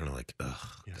fans are kind of like, ugh.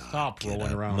 Yeah, God, stop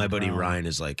rolling around. My buddy ground. Ryan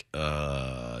is like,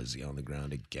 is he on the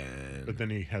ground again? But then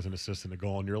he has an assist in the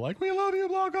goal, and you're like, we love you,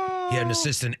 Blanco. He had an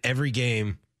assist in every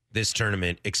game this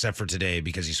tournament except for today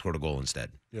because he scored a goal instead.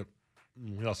 Yep.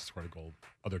 He also scored a goal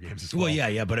other games as well. Well,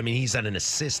 yeah, but I mean, he's had an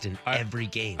assist in every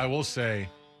game. I will say,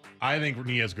 I think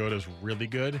Niezgoda is really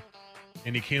good.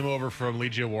 And he came over from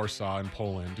Legia Warsaw in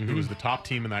Poland, who is the top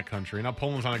team in that country. Now,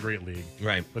 Poland's not a great league.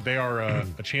 Right. But they are a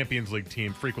Champions League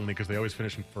team frequently because they always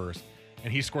finish in first.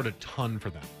 And he scored a ton for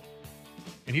them.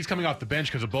 And he's coming off the bench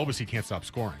because of Bobasi can't stop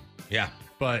scoring. Yeah.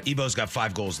 But Ebo's got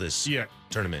 5 goals this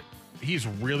tournament. He's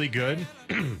really good.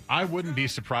 I wouldn't be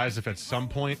surprised if at some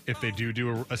point, if they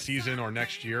do a season or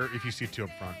next year, if you see 2 up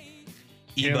front.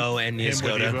 Ebo and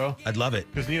Niezgoda. I'd love it.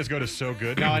 Because Niezgoda is so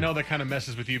good. Now, I know that kind of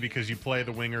messes with you because you play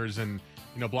the wingers and,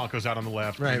 Blanco's out on the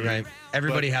left. Right.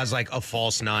 Everybody has like a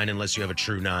false 9 unless you have a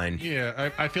true 9.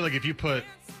 Yeah, I feel like if you put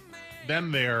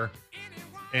them there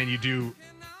and you do,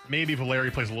 maybe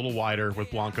Valeri plays a little wider with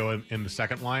Blanco in the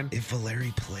second line. If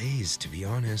Valeri plays, to be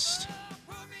honest.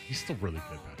 He's still really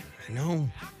good, Patrick. I know.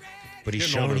 But he's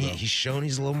shown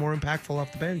he's a little more impactful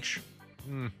off the bench.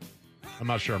 I'm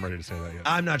not sure I'm ready to say that yet.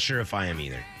 I'm not sure if I am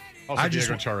either. Also,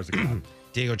 Diego Chara's a god.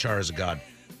 Diego Chara's a god.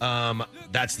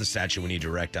 That's the statue we need to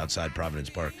erect outside Providence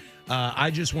Park.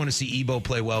 I just want to see Ebo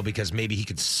play well because maybe he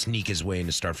could sneak his way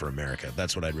into Start for America.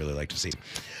 That's what I'd really like to see.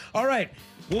 All right.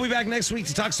 We'll be back next week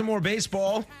to talk some more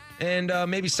baseball and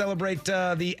maybe celebrate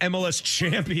the MLS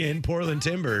champion, Portland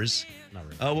Timbers. Not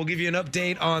really. We'll give you an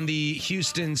update on the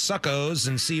Houston Suckos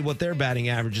and see what their batting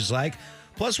average is like.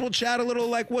 Plus, we'll chat a little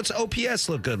like what's OPS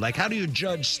look good? Like, how do you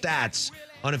judge stats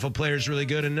on if a player's really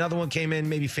good? And another one came in,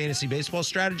 maybe fantasy baseball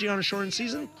strategy on a shortened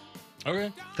season.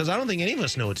 Okay. Because I don't think any of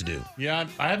us know what to do. Yeah,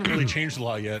 I haven't really changed a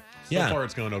lot yet. So far,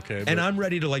 it's going okay. And I'm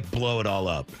ready to, blow it all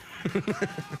up.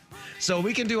 So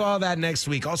we can do all that next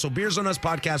week. Also, Beers on Us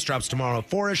podcast drops tomorrow.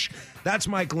 4-ish. That's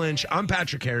Mike Lynch. I'm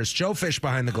Patrick Harris. Joe Fish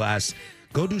behind the glass.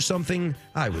 Go do something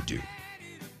I would do.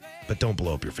 But don't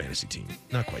blow up your fantasy team.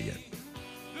 Not quite yet.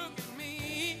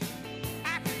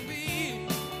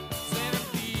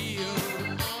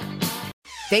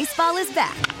 Baseball is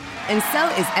back, and so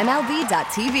is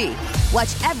MLB.tv.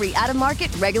 Watch every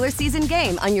out-of-market, regular season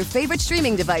game on your favorite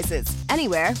streaming devices,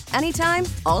 anywhere, anytime,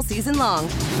 all season long.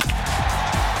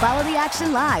 Follow the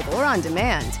action live or on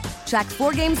demand. Track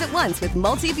 4 games at once with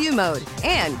multi-view mode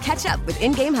and catch up with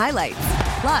in-game highlights.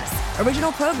 Plus,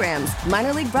 original programs,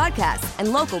 minor league broadcasts,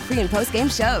 and local pre- and post-game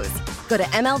shows. Go to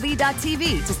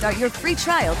MLB.tv to start your free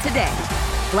trial today.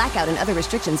 Blackout and other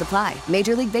restrictions apply.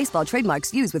 Major League Baseball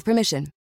trademarks used with permission.